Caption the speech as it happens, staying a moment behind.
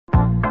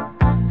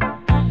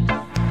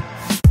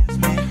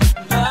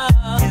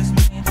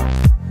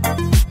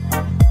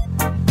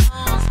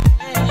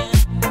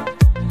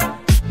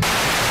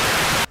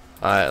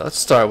Alright, let's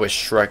start with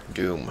Shrek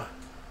Doom.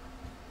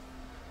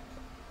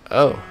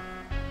 Oh.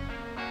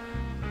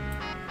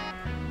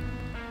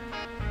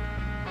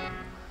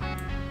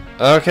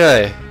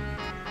 Okay.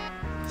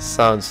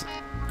 Sounds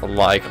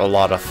like a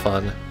lot of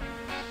fun.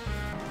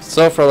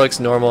 So far looks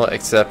normal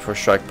except for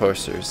Shrek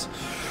posters.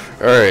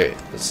 Alright,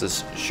 let's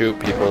just shoot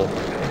people.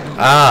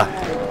 Ah!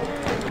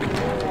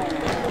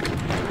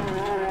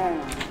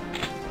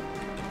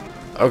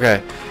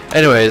 Okay.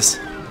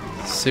 Anyways,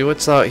 see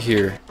what's out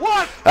here.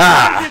 What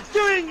are you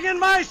doing in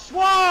my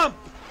swamp?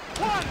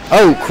 What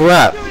oh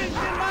crap! doing in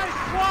my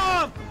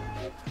swamp?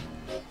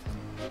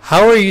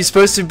 How are you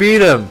supposed to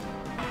beat him?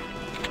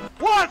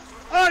 What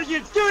are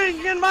you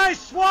doing in my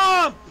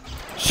swamp?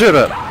 Shut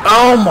up!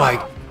 Oh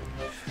my!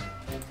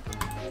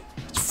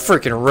 It's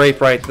freaking rape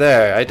right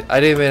there. I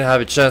didn't even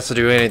have a chance to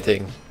do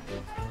anything.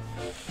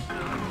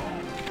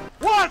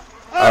 What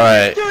are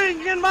Alright. you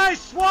doing in my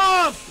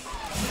swamp?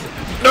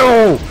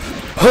 No!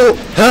 Oh!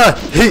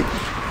 Ha! He!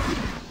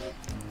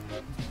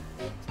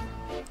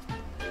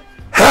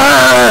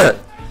 Ha!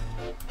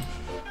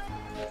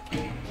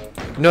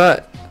 You know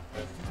what?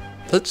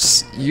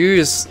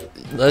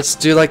 Let's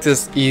do like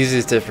this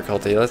easiest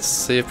difficulty. Let's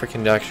see if we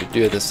can actually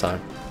do it this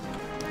time.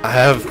 I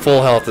have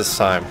full health this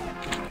time.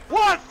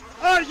 What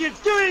are you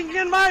doing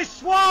in my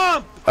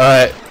swamp?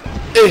 Alright.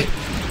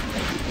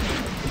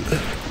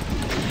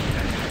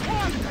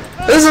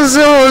 This is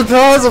so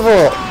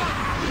impossible!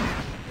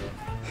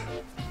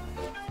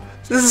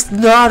 This is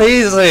not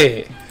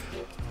easy!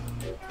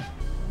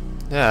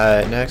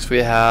 Alright, next we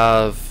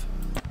have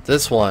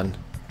this one.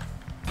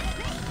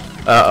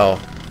 Uh-oh.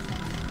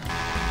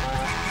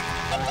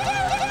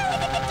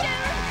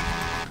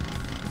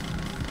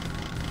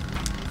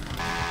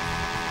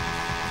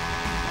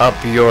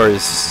 Up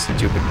yours,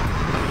 stupid.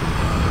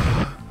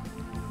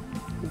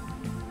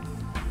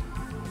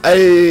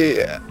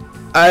 I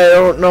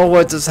don't know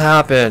what just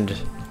happened.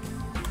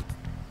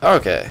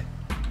 Okay.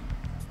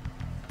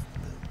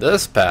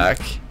 This pack,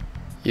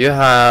 it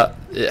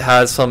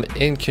has some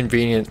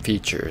inconvenient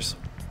features.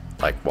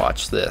 Like,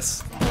 watch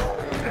this.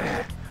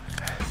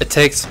 It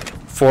takes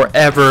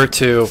forever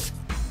to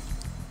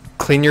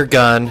clean your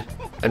gun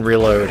and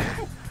reload.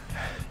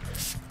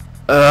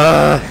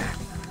 It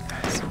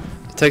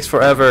takes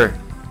forever.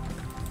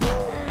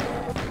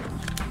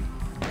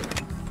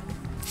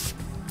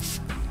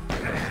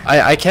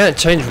 I can't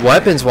change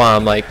weapons while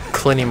I'm like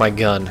cleaning my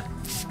gun.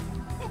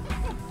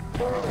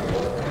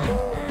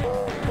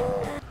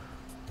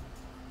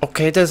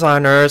 Okay,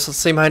 designers, let's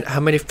see how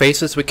many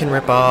faces we can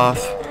rip off.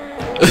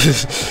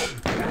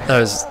 That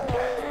was...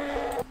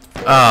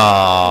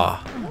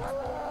 Ah,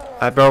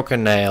 I broke a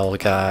nail,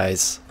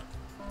 guys.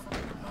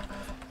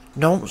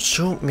 Don't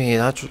shoot me.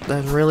 That's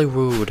really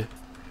rude.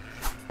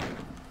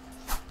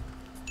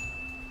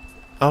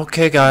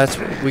 Okay, guys,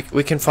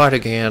 we can fight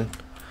again.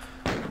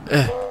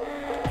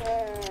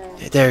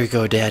 There you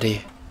go,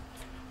 Daddy.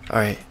 All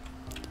right.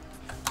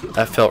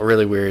 That felt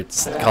really weird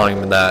calling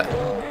him that.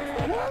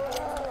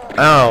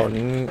 Oh,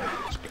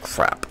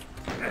 crap.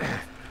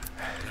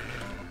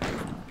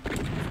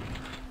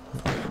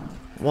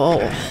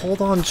 Well,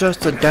 hold on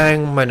just a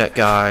dang minute,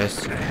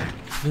 guys.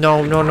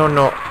 No.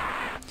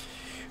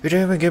 You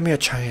didn't even give me a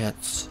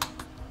chance.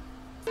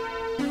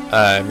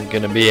 I'm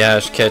gonna be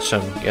Ash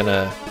Ketchum.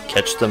 Gonna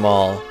catch them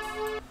all.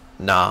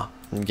 Nah,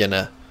 I'm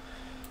gonna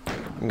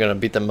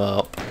beat them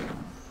up.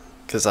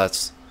 Cause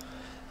that's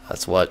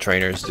what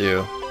trainers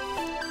do.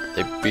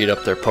 They beat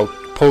up their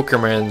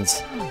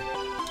Pokémons.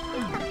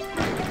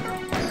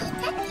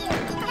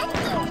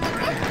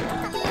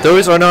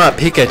 Those are not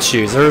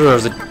Pikachus.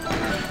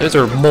 Those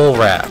are mole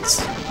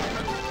rats.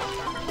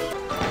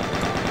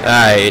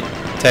 Alright,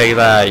 take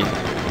that, you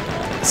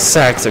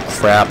sacks of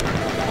crap.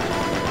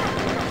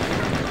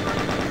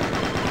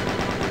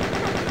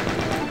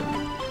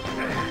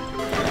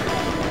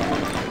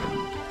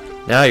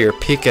 Now you're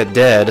Pika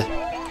dead.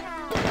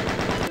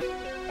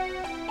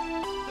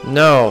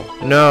 No.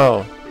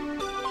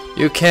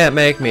 You can't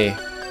make me.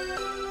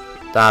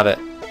 Stop it.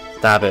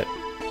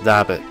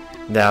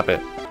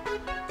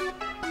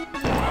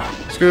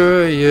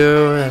 Screw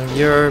you and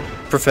your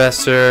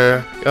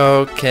professor.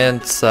 Oh,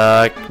 can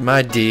suck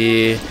my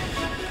D.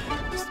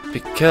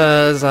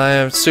 Because I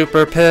am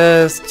super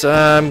pissed.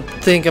 I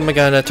think I'm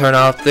gonna turn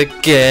off the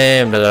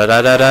game.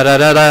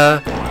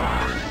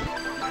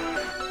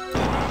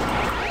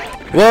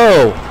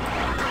 Whoa!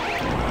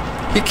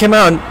 He came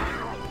out and...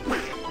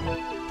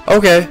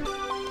 Okay.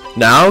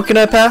 Now can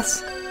I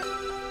pass?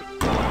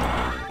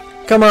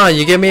 Come on,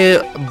 you give me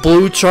a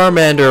blue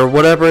Charmander or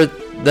whatever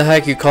the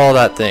heck you call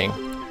that thing.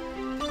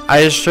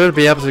 I should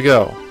be able to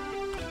go.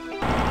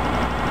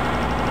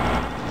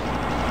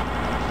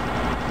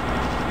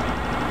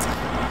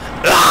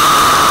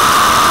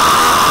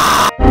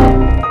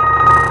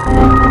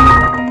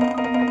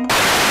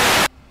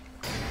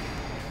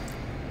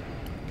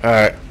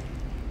 Alright.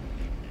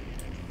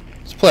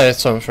 Let's play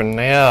some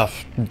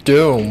FNAF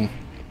Doom.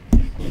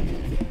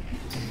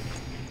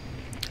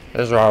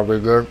 This is all be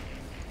good.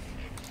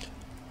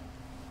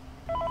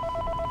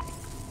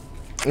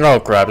 Oh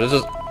crap,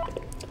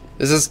 this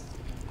Is this?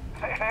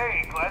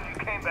 Hey, glad you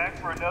came back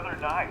for another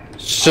night.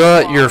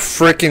 Shut your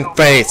freaking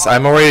face!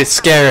 I'm already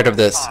scared of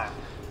this.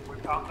 We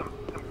found some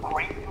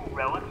great new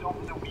relics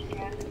over the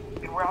weekend,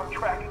 and we're out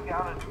tracking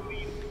down a new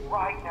lead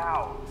right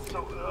now.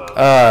 So,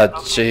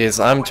 jeez,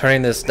 I'm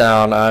turning this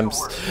down. I'm.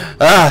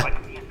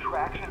 Like the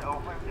attraction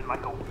opens in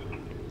like a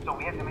week, so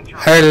we have to make sure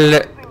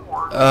everything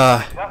works,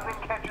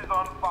 nothing catches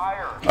on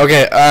fire.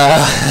 Okay,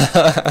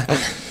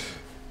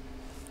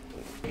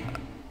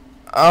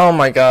 oh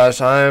my gosh,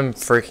 I'm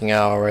freaking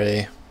out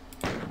already.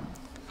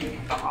 The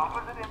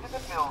opposite end of the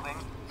building.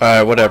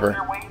 Alright, whatever.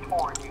 Their way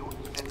toward you,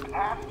 then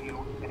past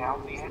you, and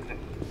out the exit.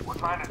 We're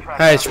trying to track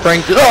Hey,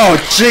 spring. Oh,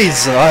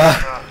 jeez.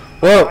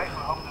 Whoa.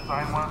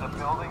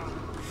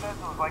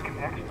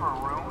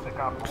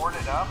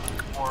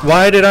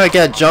 Why did I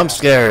get jump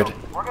scared?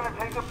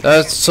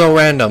 That's so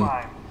random.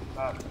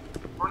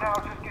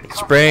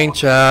 Spring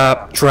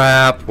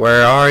trap,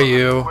 where are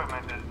you?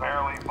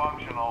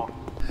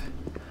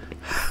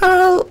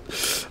 Help!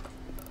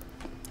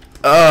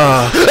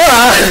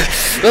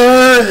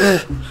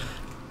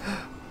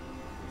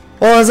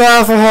 What was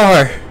that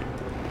for?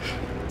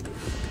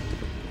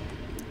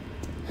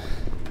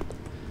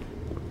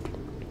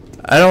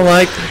 I don't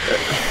like.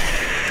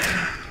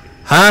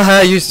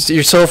 Haha,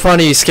 you're so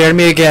funny. You scared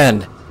me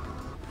again.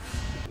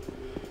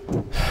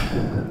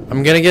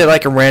 I'm gonna get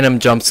like a random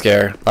jump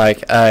scare.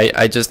 Like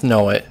I just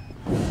know it.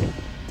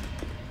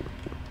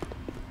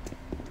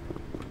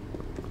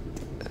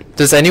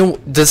 Does anyone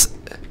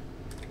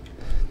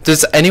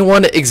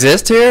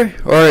exist here,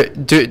 or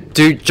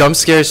do jump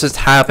scares just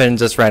happen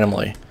just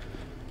randomly?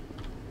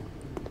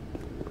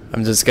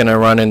 I'm just gonna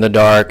run in the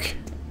dark.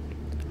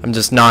 I'm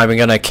just not even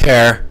gonna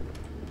care.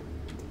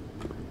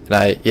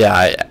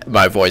 And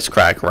my voice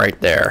cracked right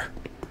there.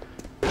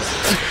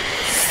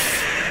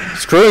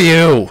 Screw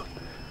you!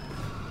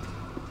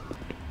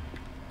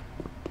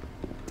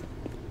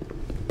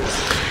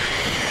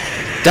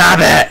 Stop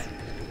it!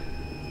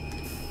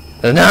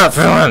 It's not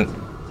fun!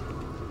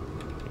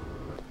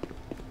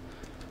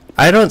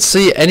 I don't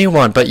see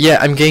anyone, but yeah,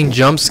 I'm getting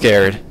jump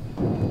scared.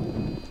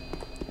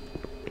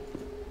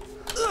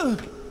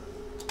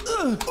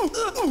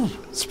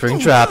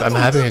 Springtrap, I'm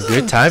having a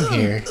good time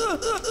here.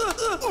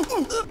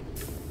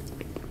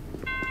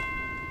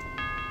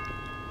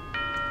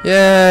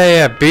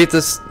 Yeah, beat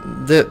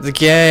the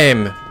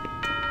game.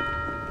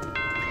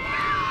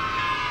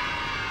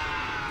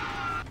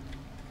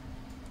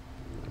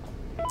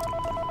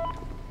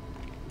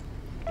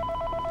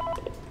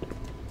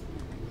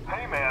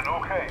 Hey man,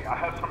 okay, I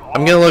have some.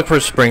 I'm gonna look for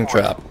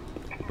Springtrap.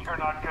 You're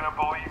not gonna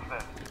believe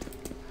this.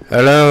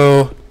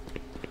 Hello.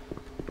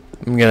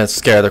 I'm gonna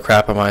scare the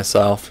crap out of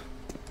myself.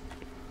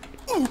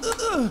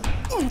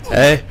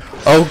 Hey.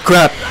 Oh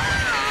crap.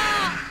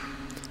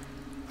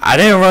 I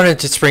didn't run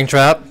into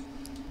Springtrap.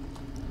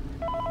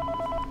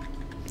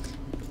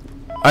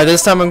 Alright,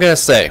 this time I'm gonna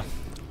stay.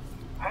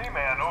 Hey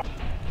man,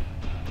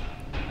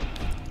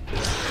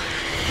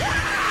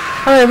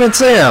 I didn't even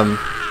see him.